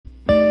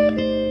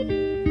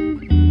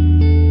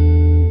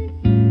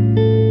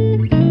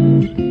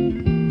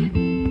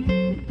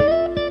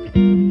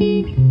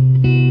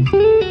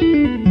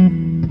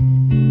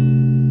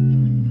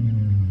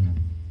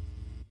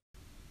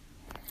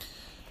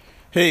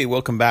Hey,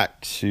 welcome back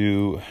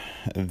to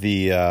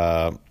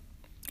the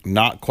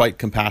Not Quite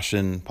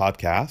Compassion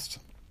podcast.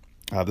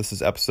 This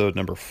is episode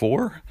number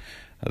 4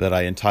 that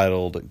I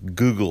entitled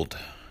Googled.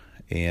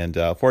 And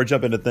before I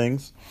jump into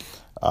things,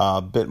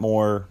 a bit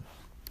more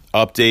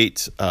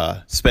update.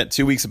 Spent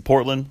 2 weeks in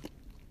Portland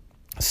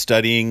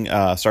studying,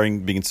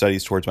 starting begin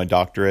studies towards my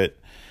doctorate,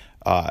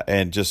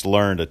 and just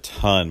learned a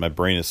ton. My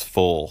brain is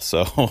full,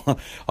 so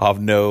I'll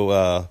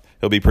have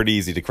it'll be pretty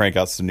easy to crank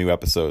out some new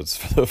episodes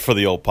for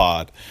the old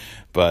pod.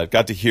 But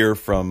got to hear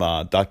from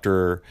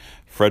Dr.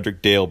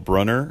 Frederick Dale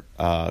Brunner,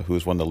 who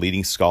is one of the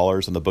leading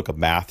scholars in the book of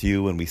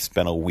Matthew, and we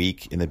spent a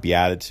week in the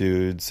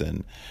Beatitudes,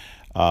 and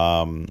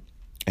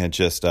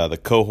just the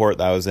cohort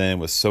that I was in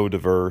was so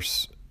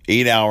diverse.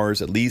 8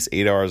 hours, at least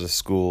 8 hours of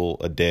school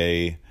a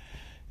day,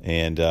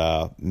 and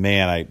I'm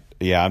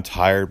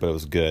tired, but it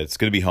was good. It's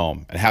good to be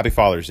home, and happy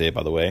Father's Day,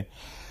 by the way.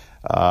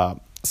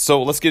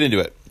 So let's get into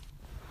it.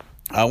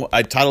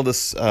 I titled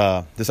this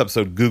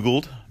episode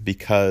 "Googled"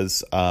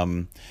 because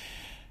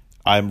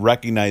I'm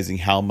recognizing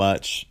how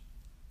much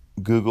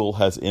Google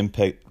has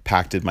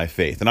impacted my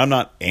faith. And I'm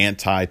not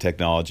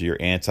anti-technology or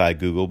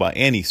anti-Google by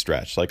any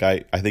stretch. Like I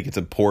think it's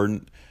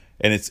important,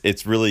 and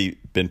it's really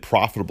been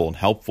profitable and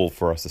helpful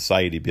for our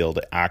society to be able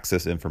to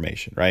access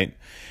information, right?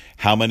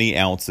 How many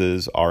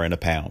ounces are in a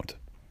pound?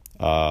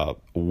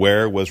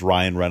 Where was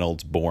Ryan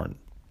Reynolds born?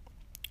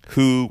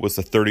 Who was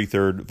the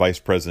 33rd vice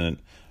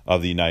president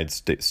of the United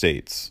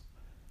States?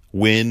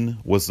 When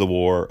was the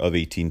War of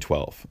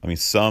 1812? I mean,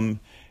 some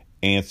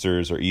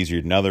answers are easier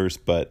than others,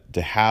 but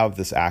to have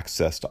this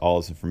access to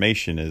all this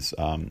information is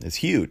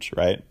huge,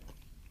 right?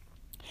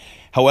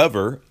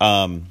 However,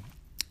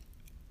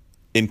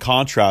 in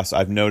contrast,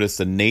 I've noticed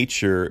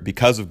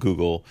because of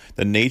Google,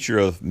 the nature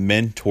of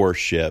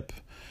mentorship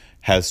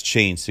has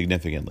changed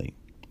significantly.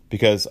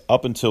 Because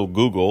up until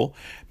Google,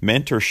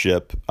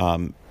 mentorship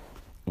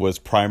was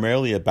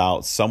primarily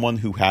about someone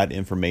who had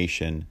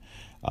information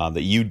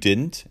that you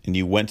didn't, and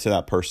you went to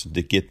that person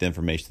to get the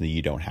information that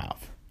you don't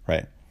have,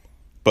 right?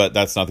 But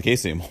that's not the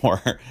case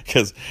anymore,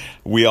 because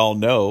we all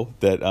know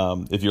that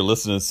if you're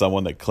listening to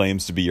someone that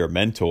claims to be your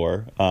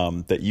mentor,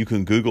 that you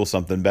can Google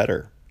something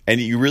better,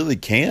 and you really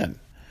can.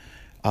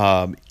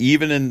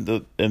 Even in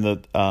the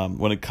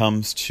when it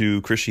comes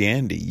to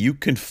Christianity, you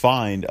can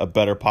find a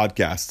better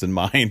podcast than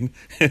mine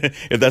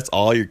if that's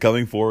all you're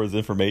coming for is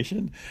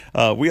information.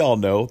 We all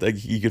know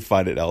that you could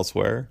find it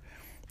elsewhere.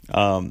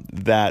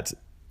 That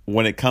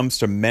when it comes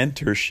to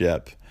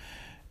mentorship,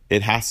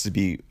 it has to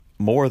be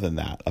more than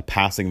that, a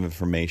passing of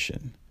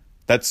information.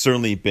 That's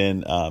certainly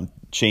been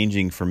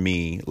changing for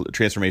me,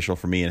 transformational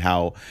for me, in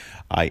how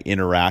I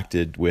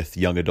interacted with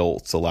young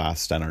adults the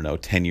last,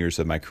 10 years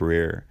of my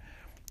career.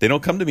 They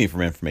don't come to me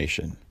for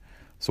information.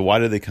 So why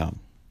do they come?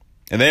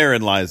 And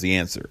therein lies the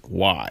answer.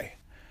 Why?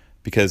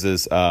 Because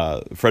as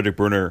Frederick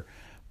Brunner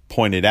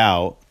pointed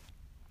out,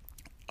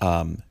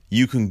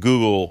 you can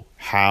Google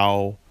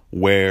how,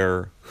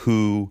 where,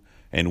 who,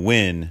 and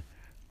when.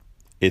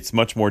 It's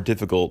much more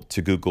difficult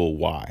to Google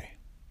why.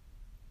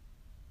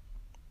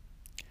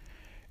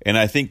 And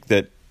I think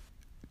that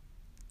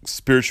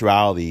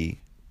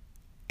spirituality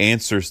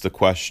answers the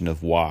question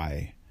of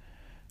why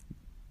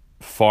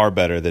far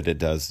better than it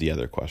does the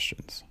other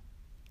questions.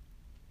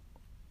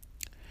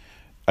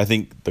 I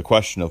think the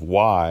question of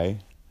why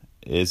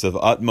is of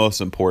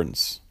utmost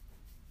importance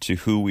to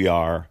who we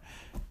are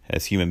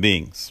as human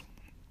beings.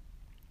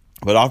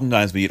 But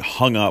oftentimes we get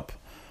hung up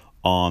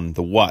on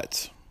the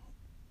what.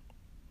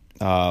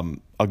 I'll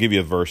give you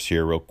a verse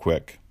here real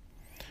quick.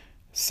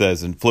 It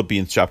says in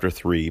Philippians chapter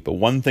 3, "But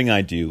one thing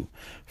I do,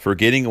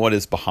 forgetting what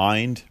is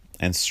behind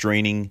and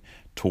straining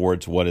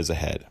towards what is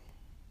ahead."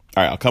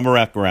 All right, I'll come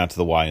around to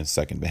the why in a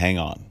second, but hang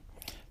on.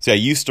 See, I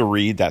used to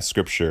read that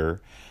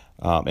scripture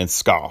and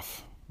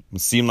scoff.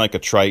 It seemed like a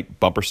trite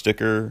bumper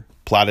sticker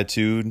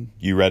platitude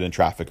you read in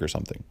traffic or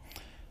something.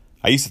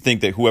 I used to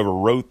think that whoever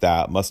wrote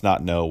that must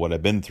not know what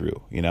I've been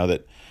through,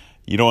 that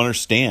you don't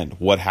understand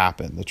what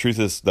happened. The truth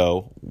is,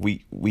 though,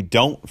 we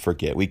don't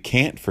forget. We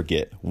can't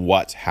forget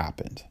what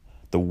happened,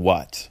 the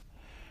what,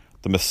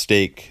 the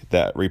mistake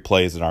that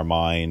replays in our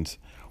mind,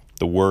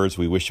 the words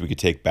we wish we could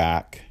take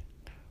back,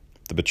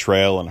 the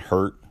betrayal and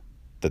hurt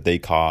that they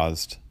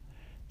caused,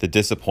 the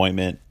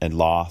disappointment and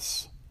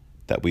loss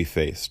that we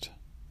faced,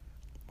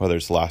 whether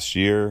it's last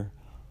year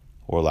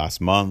or last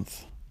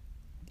month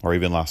or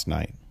even last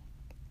night.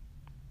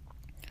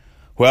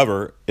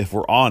 However, if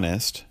we're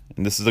honest,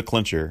 and this is a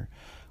clincher,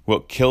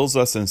 what kills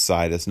us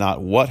inside is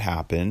not what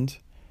happened,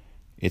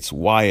 it's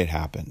why it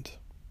happened.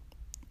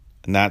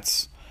 And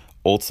that's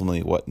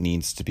ultimately what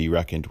needs to be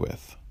reckoned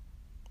with.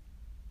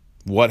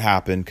 What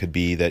happened could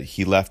be that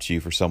he left you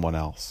for someone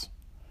else.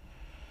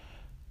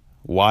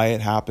 Why it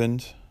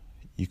happened,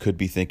 you could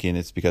be thinking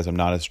it's because I'm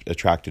not as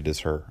attracted as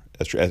her,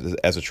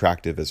 as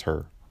attractive as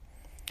her.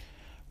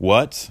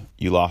 What?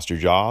 You lost your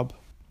job.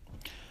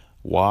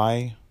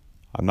 Why?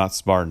 I'm not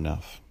smart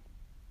enough.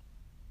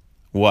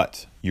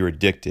 What? You're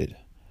addicted.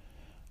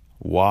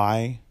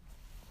 Why?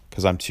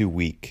 Because I'm too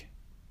weak.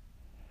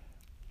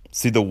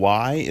 See, the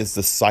why is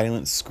the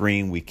silent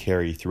scream we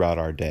carry throughout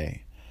our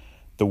day.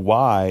 The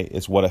why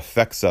is what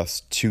affects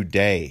us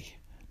today,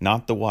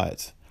 not the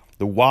what.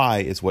 The why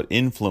is what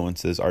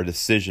influences our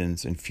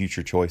decisions and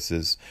future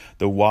choices.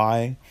 The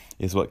why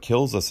is what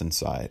kills us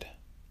inside.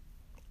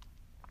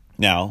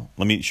 Now,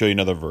 let me show you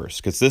another verse,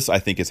 because this, I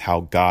think, is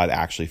how God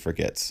actually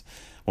forgets.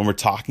 When we're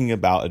talking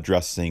about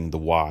addressing the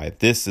why,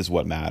 this is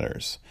what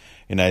matters.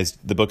 In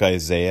the book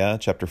Isaiah,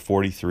 chapter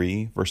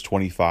 43, verse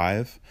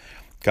 25,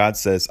 God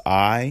says,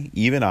 I,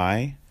 even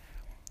I,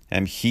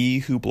 am he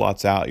who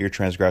blots out your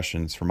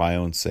transgressions for my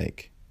own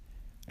sake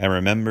and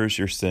remembers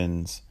your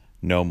sins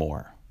no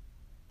more.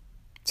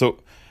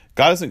 So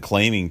God isn't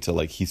claiming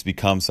to he's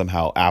become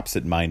somehow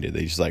absent-minded.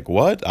 He's just like,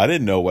 what? I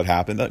didn't know what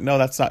happened. No,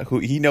 that's not who.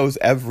 He knows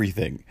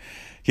everything.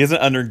 He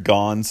hasn't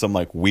undergone some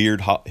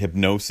weird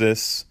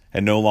hypnosis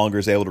and no longer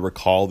is able to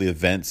recall the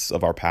events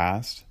of our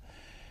past.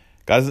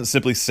 God isn't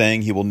simply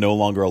saying he will no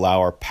longer allow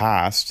our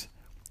past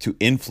to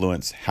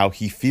influence how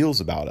he feels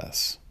about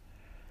us.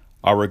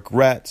 Our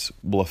regret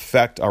will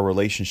affect our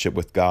relationship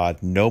with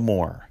God no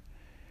more.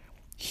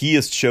 He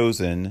has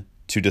chosen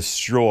to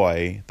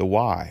destroy the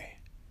why.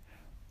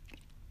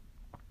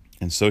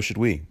 And so should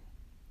we.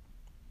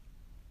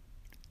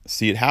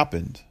 See, it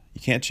happened.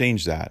 You can't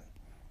change that.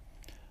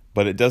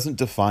 But it doesn't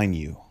define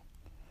you.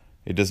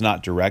 It does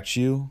not direct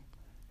you.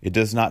 It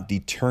does not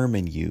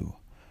determine you.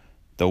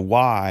 The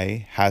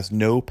why has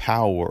no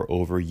power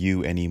over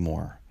you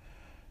anymore.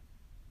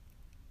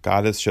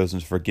 God has chosen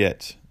to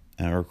forget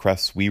and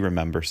requests we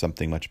remember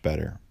something much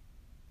better.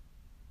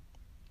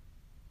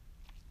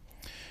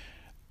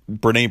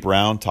 Brene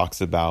Brown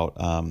talks about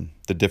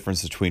the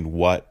difference between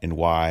what and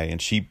why,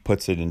 and she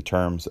puts it in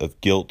terms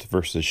of guilt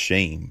versus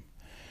shame.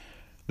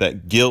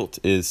 That guilt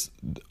is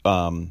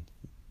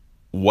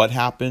what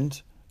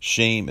happened,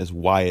 shame is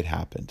why it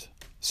happened.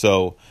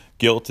 So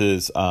guilt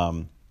is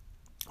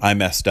I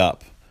messed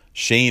up.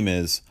 Shame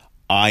is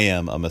I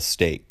am a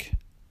mistake,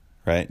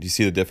 right? Do you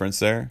see the difference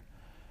there?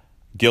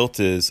 Guilt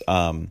is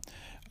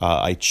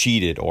I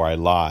cheated or I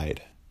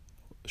lied.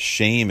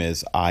 Shame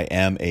is I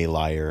am a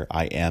liar.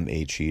 I am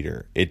a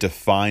cheater. It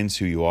defines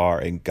who you are,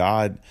 and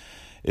God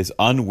is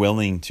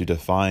unwilling to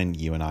define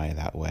you and I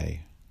that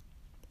way.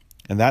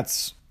 And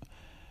that's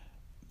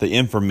the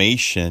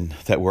information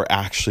that we're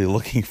actually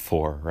looking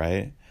for,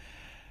 right?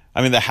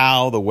 I mean, the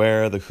how, the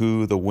where, the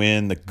who, the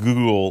when, the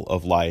Google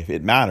of life,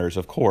 it matters,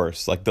 of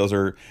course. Those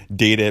are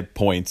data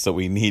points that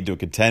we need to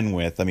contend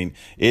with. I mean,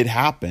 it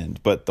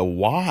happened, but the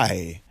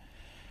why,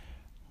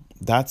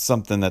 that's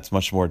something that's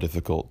much more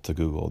difficult to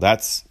Google.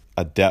 That's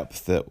a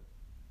depth that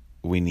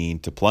we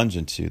need to plunge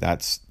into.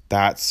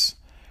 That's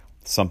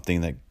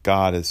something that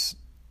God is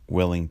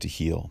willing to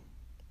heal,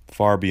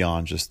 far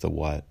beyond just the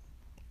what.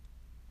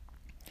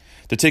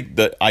 To take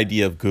the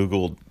idea of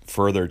Google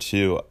further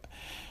too,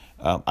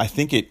 I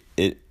think it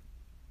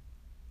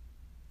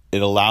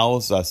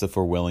allows us, if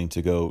we're willing,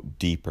 to go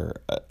deeper.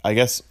 I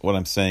guess what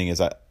I'm saying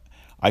is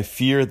I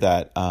fear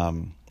that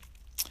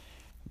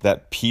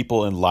that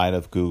people in light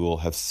of Google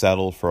have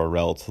settled for a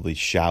relatively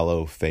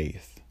shallow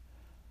faith,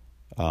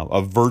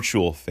 a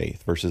virtual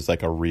faith versus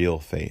a real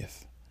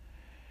faith,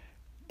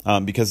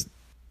 because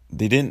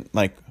they didn't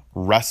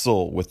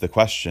wrestle with the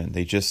question.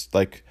 They just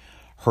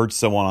heard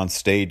someone on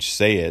stage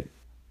say it,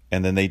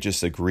 and then they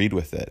just agreed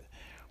with it.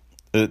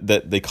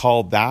 That they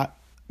call that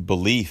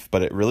belief,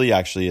 but it really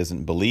actually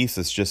isn't beliefs.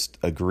 It's just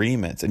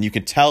agreements. And you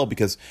can tell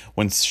because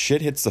when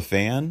shit hits the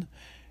fan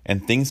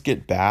and things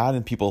get bad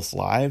in people's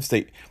lives,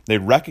 they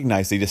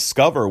recognize, they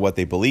discover what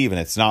they believe, and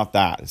it's not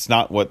that. It's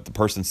not what the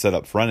person said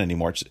up front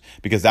anymore,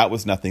 because that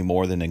was nothing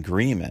more than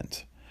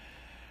agreement.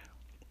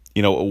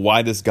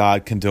 Why does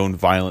God condone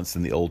violence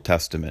in the Old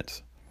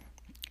Testament?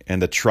 And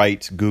the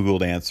trite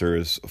Googled answer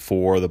is,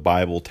 for the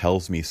Bible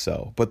tells me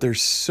so. But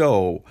there's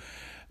so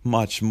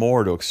much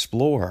more to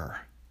explore.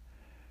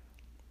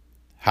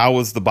 How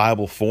was the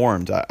Bible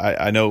formed?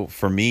 I know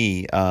for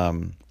me,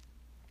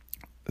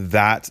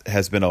 that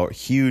has been a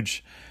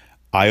huge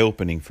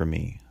eye-opening for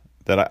me.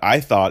 That I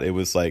thought it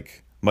was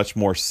much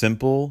more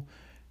simple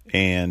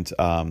and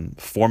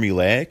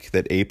formulaic,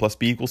 that A plus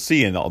B equals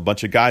C, and a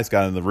bunch of guys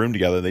got in the room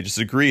together. They just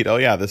agreed, oh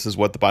yeah, this is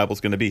what the Bible's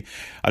going to be.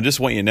 I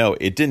just want you to know,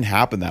 it didn't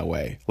happen that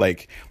way.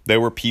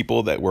 There were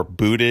people that were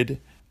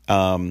booted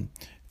out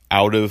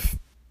of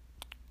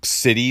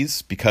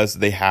cities because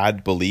they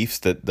had beliefs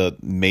that the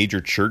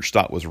major church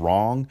thought was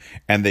wrong,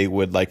 and they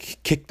would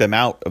kick them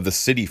out of the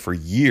city for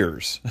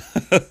years.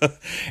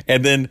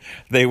 And then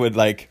they would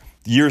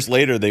years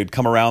later, they'd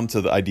come around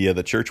to the idea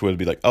the church would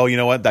be like, oh, you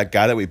know what? That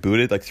guy that we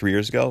booted 3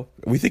 years ago,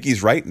 we think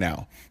he's right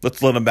now.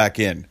 Let's let him back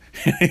in.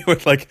 He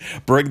would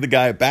bring the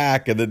guy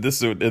back, and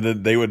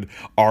then they would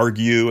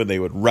argue, and they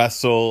would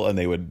wrestle, and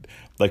they would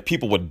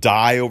people would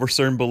die over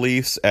certain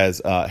beliefs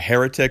as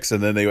heretics,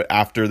 and then they would,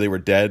 after they were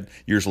dead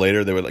years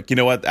later, they would you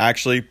know what?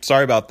 Actually,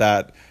 sorry about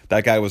that.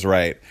 That guy was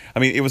right. I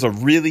mean, it was a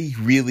really,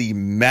 really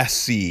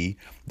messy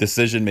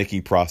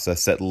decision-making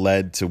process that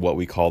led to what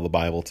we call the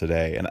Bible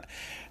today, and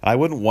I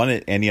wouldn't want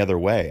it any other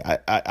way.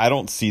 I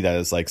don't see that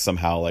as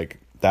somehow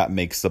that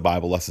makes the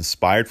Bible less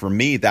inspired. For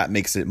me, that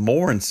makes it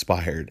more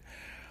inspired,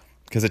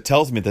 because it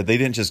tells me that they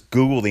didn't just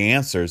Google the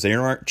answers. They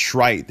weren't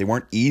trite. They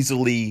weren't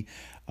easily.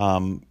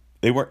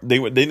 They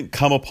didn't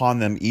come upon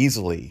them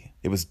easily.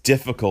 It was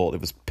difficult.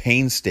 It was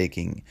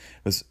painstaking.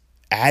 It was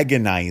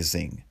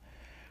agonizing,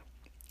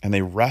 and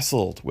they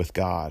wrestled with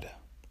God.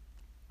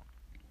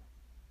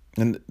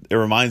 And it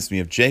reminds me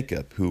of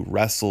Jacob, who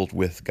wrestled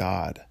with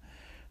God.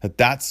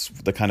 That's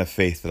the kind of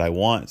faith that I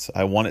want.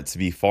 I want it to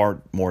be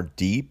far more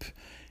deep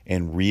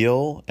and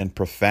real and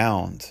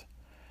profound.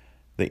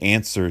 The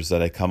answers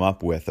that I come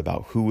up with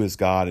about who is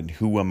God and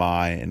who am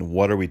I and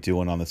what are we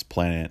doing on this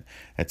planet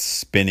that's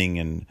spinning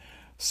and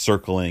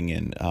circling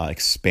and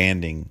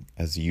expanding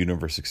as the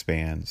universe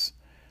expands.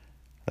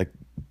 Like,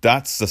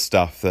 that's the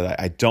stuff that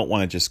I don't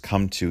want to just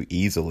come to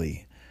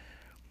easily.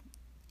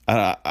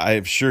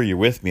 I'm sure you're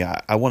with me.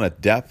 I want a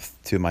depth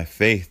to my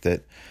faith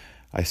that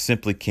I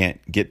simply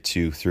can't get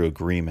to through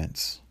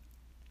agreements.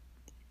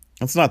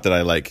 It's not that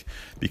I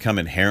become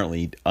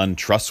inherently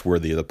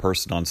untrustworthy of the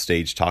person on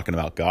stage talking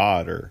about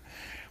God,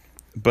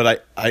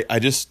 but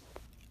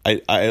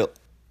I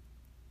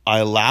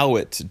allow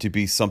it to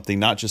be something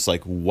not just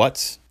like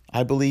what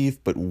I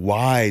believe, but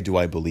why do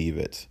I believe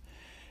it?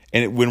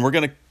 And when we're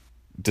going to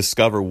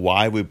discover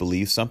why we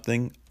believe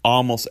something,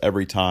 almost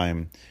every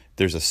time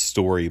there's a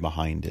story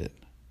behind it.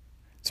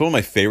 It's one of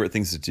my favorite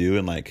things to do.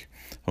 And I'm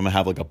going to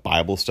have a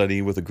Bible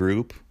study with a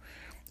group.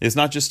 It's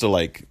not just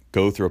to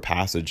go through a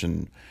passage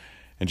and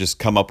just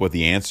come up with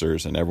the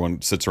answers and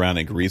everyone sits around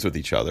and agrees with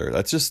each other.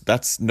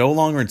 That's no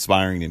longer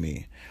inspiring to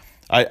me.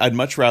 I'd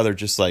much rather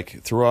just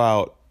throw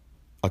out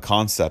a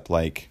concept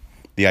like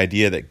the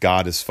idea that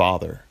God is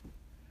Father,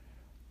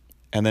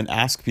 and then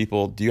ask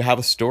people, do you have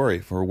a story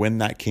for when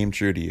that came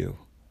true to you?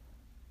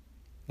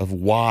 Of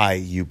why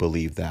you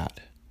believe that?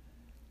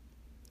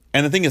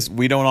 And the thing is,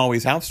 we don't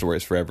always have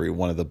stories for every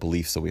one of the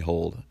beliefs that we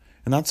hold.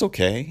 And that's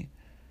okay.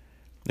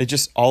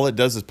 All it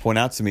does is point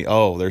out to me,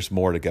 oh, there's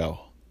more to go.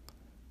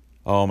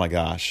 Oh my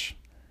gosh,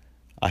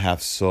 I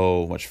have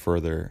so much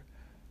further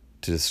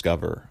to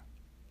discover.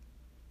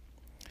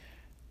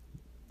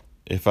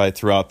 If I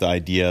throw out the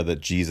idea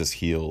that Jesus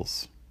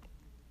heals,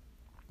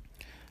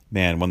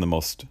 man, one of the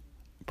most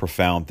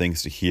profound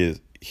things to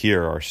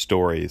hear are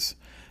stories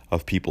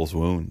of people's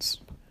wounds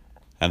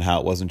and how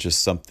it wasn't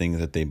just something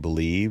that they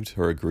believed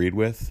or agreed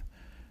with,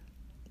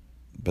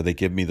 but they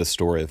give me the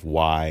story of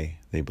why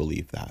they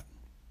believe that.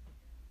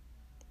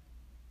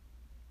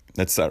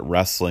 That's that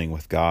wrestling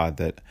with God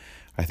that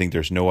I think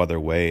there's no other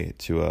way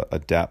to a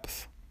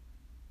depth.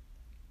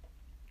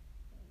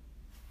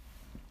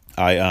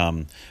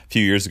 A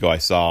few years ago, I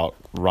saw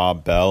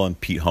Rob Bell and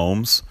Pete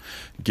Holmes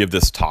give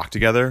this talk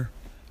together.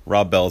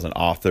 Rob Bell is an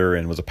author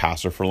and was a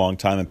pastor for a long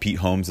time, and Pete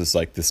Holmes is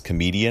this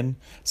comedian.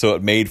 So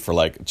it made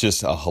for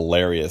just a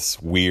hilarious,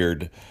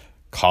 weird,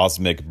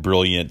 cosmic,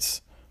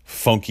 brilliant,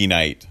 funky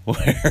night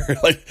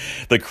where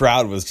the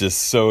crowd was just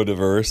so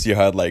diverse. You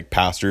had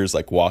pastors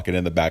walking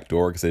in the back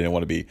door because they didn't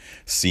want to be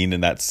seen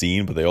in that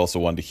scene, but they also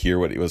wanted to hear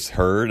what was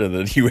heard. And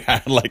then you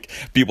had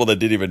people that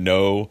didn't even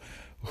know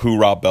who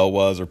Rob Bell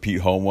was or Pete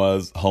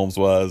Holmes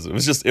was.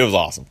 It was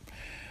awesome.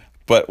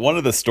 But one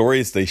of the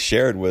stories they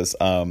shared was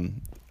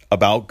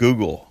about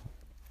Google.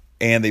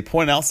 And they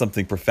pointed out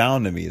something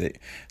profound to me. They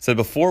said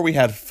before we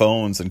had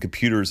phones and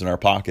computers in our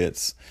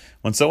pockets,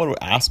 when someone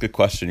would ask a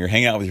question, you're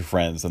hanging out with your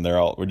friends and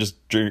we're just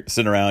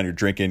sitting around, you're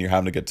drinking, you're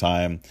having a good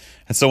time.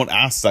 And someone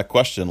asks that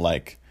question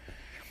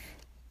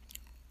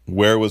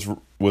where was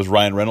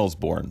Ryan Reynolds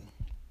born?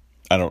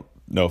 I don't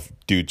know if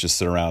dudes just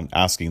sit around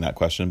asking that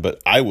question,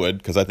 but I would,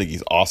 because I think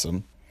he's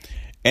awesome.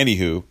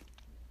 Anywho,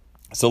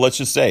 so let's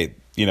just say,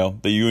 that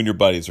you and your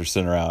buddies are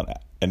sitting around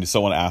and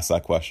someone asks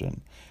that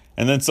question.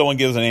 And then someone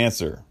gives an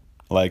answer.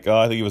 Oh, I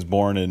think he was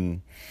born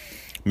in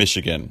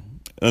Michigan.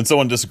 And then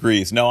someone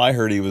disagrees. No, I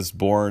heard he was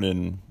born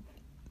in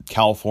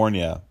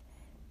California.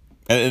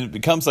 And it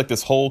becomes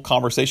this whole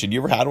conversation.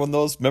 You ever had one of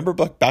those? Remember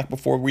back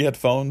before we had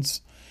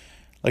phones?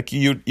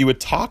 You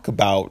would talk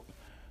about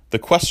the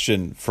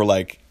question for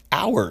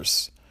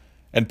hours.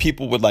 And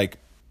people would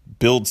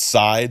build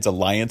sides,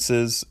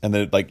 alliances, and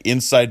then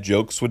inside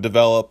jokes would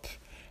develop.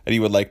 And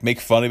you would make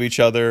fun of each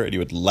other, and you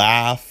would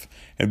laugh.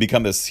 And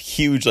become this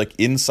huge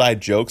inside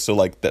joke. So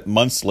that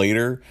months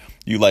later,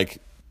 you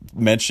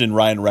mention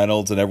Ryan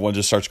Reynolds and everyone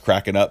just starts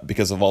cracking up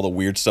because of all the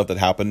weird stuff that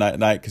happened that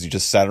night because you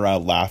just sat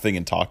around laughing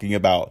and talking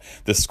about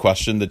this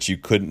question that you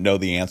couldn't know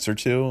the answer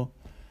to.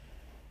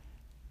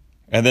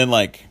 And then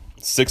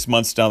 6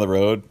 months down the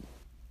road,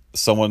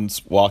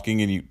 someone's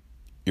walking and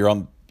you're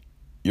in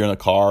a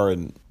car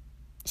and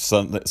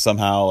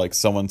somehow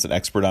someone's an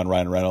expert on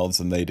Ryan Reynolds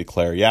and they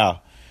declare,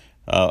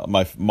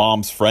 my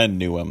mom's friend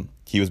knew him.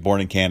 He was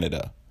born in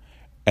Canada.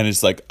 And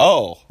it's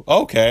oh,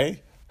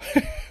 okay.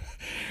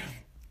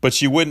 But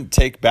you wouldn't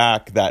take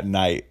back that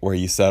night where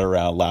you sat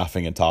around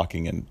laughing and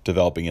talking and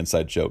developing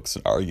inside jokes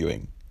and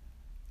arguing.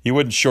 You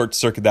wouldn't short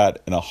circuit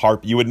that in a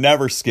heartbeat. You would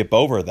never skip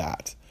over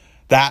that.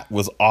 That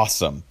was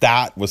awesome.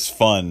 That was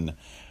fun.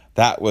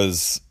 That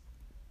was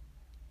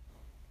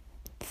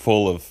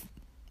full of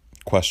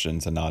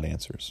questions and not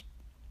answers.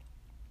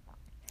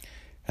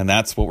 And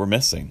that's what we're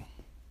missing.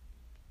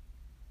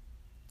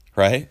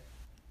 Right?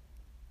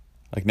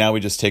 Like now we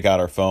just take out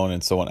our phone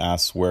and someone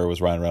asks where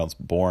was Ryan Reynolds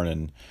born,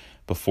 and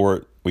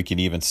before we can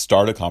even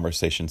start a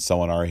conversation,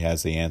 someone already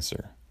has the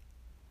answer.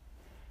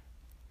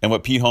 And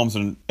what Pete Holmes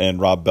and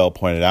Rob Bell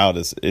pointed out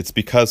is it's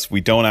because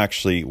we don't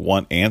actually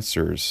want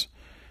answers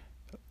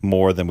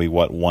more than we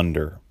want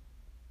wonder,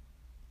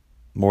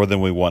 more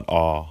than we want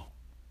awe.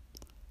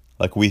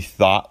 Like we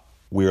thought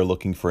we were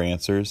looking for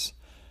answers,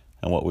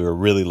 and what we were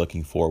really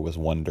looking for was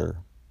wonder.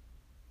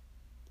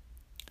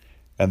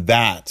 And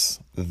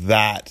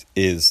that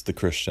is the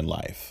Christian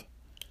life.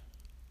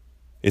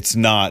 It's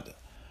not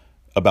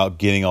about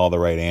getting all the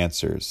right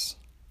answers.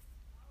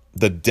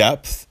 The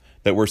depth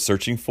that we're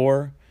searching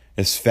for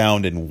is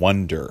found in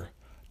wonder,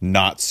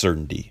 not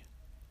certainty.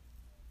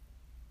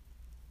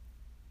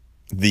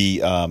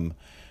 The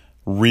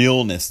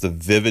realness, the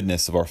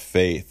vividness of our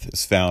faith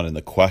is found in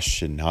the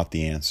question, not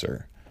the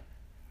answer.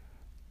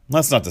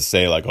 That's not to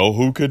say like, oh,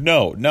 who could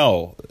know?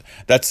 No,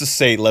 that's to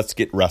say, let's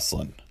get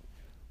wrestling.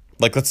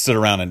 Like, let's sit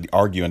around and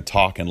argue and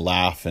talk and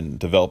laugh and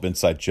develop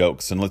inside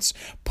jokes, and let's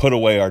put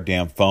away our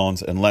damn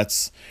phones, and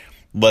let's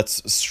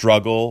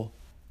struggle,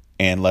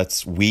 and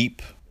let's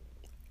weep,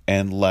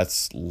 and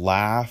let's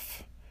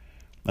laugh,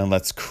 and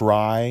let's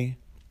cry,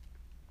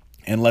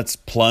 and let's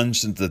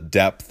plunge into the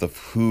depth of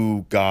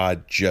who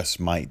God just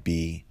might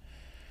be.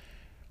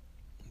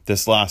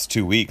 This last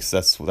 2 weeks,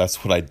 that's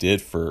what I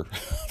did for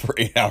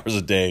 8 hours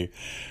a day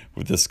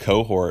with this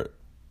cohort.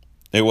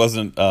 It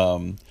wasn't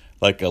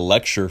like a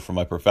lecture from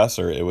my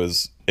professor. It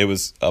was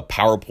a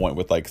PowerPoint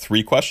with like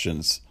 3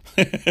 questions.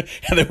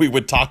 And then we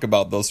would talk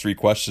about those 3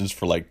 questions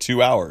for like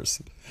 2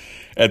 hours.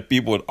 And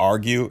people would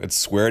argue and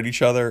swear at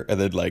each other,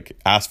 and then like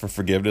ask for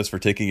forgiveness for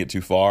taking it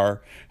too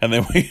far. And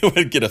then we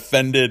would get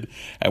offended,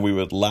 and we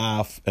would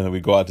laugh, and then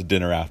we'd go out to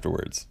dinner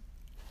afterwards.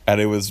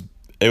 And it was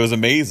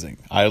amazing.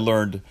 I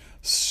learned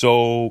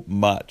so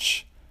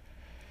much.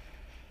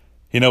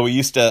 You know, we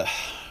used to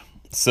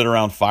sit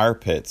around fire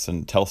pits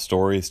and tell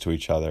stories to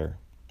each other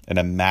and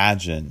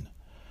imagine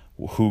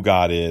who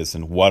God is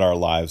and what our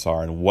lives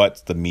are and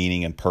what the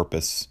meaning and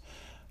purpose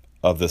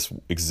of this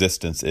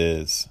existence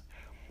is.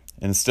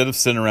 And instead of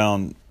sitting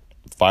around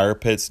fire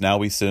pits, now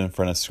we sit in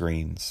front of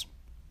screens.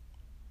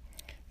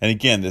 And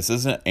again, this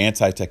isn't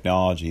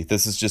anti-technology.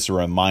 This is just a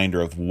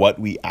reminder of what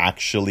we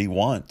actually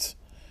want.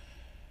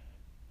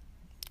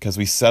 Because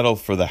we settle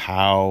for the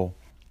how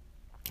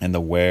and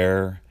the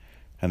where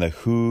and the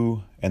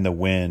who and the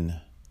when.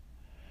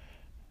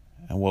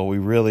 And what we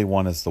really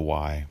want is the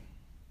why.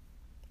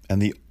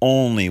 And the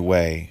only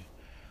way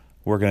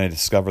we're going to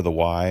discover the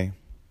why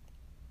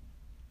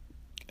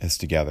is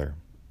together.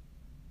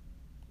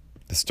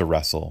 It's to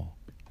wrestle.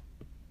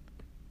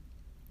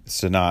 It's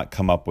to not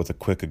come up with a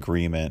quick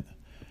agreement,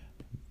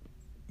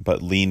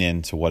 but lean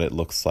into what it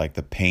looks like,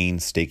 the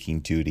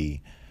painstaking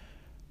duty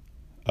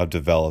of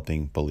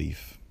developing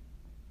belief.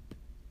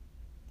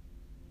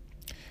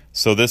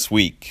 So this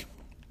week,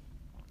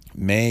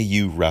 may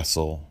you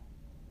wrestle.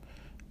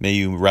 May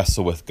you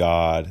wrestle with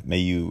God. May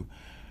you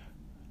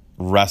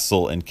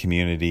wrestle in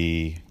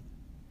community.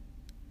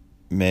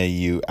 May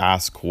you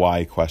ask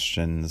why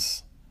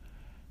questions.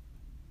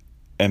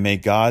 And may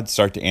God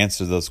start to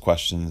answer those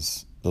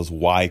questions, those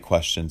why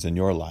questions in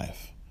your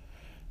life,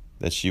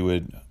 that you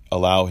would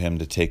allow him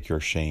to take your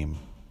shame.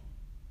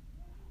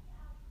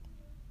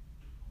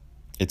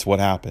 It's what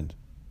happened.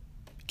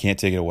 You can't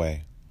take it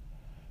away.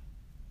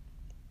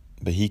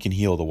 But he can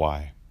heal the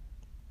why.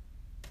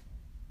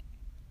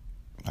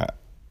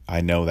 I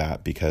know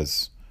that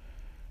because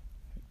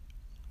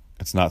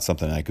it's not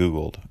something I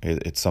Googled.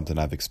 It's something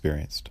I've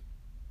experienced.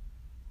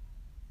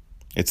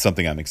 It's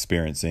something I'm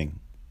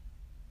experiencing.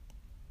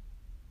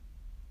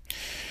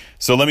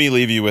 So let me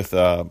leave you with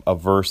a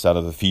verse out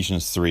of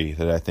Ephesians 3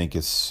 that I think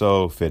is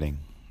so fitting.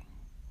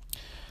 It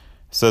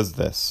says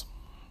this,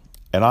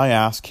 "And I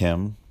ask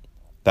him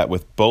that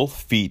with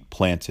both feet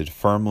planted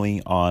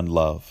firmly on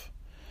love,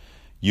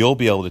 you'll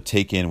be able to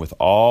take in with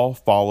all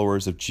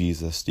followers of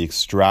Jesus the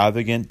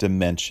extravagant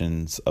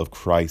dimensions of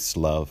Christ's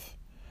love.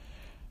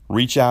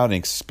 Reach out and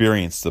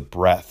experience the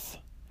breadth,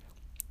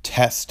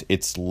 test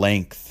its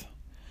length,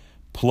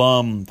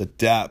 plumb the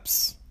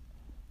depths,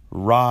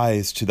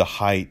 rise to the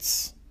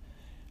heights,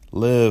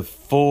 live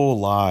full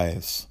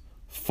lives,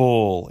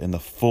 full in the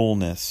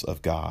fullness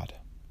of God."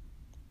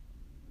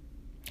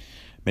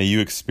 May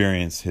you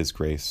experience his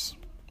grace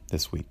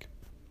this week.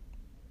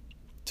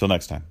 Till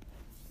next time.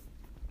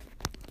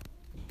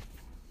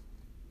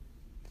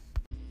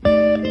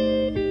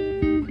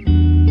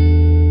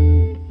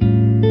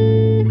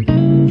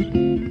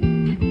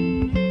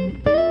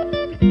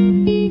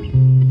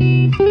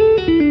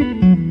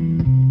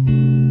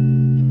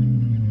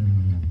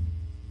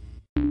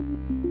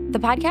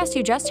 The podcast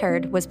you just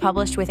heard was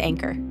published with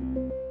Anchor.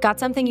 Got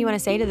something you want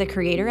to say to the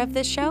creator of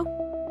this show?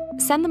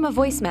 Send them a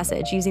voice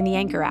message using the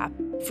Anchor app,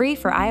 free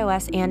for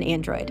iOS and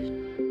Android.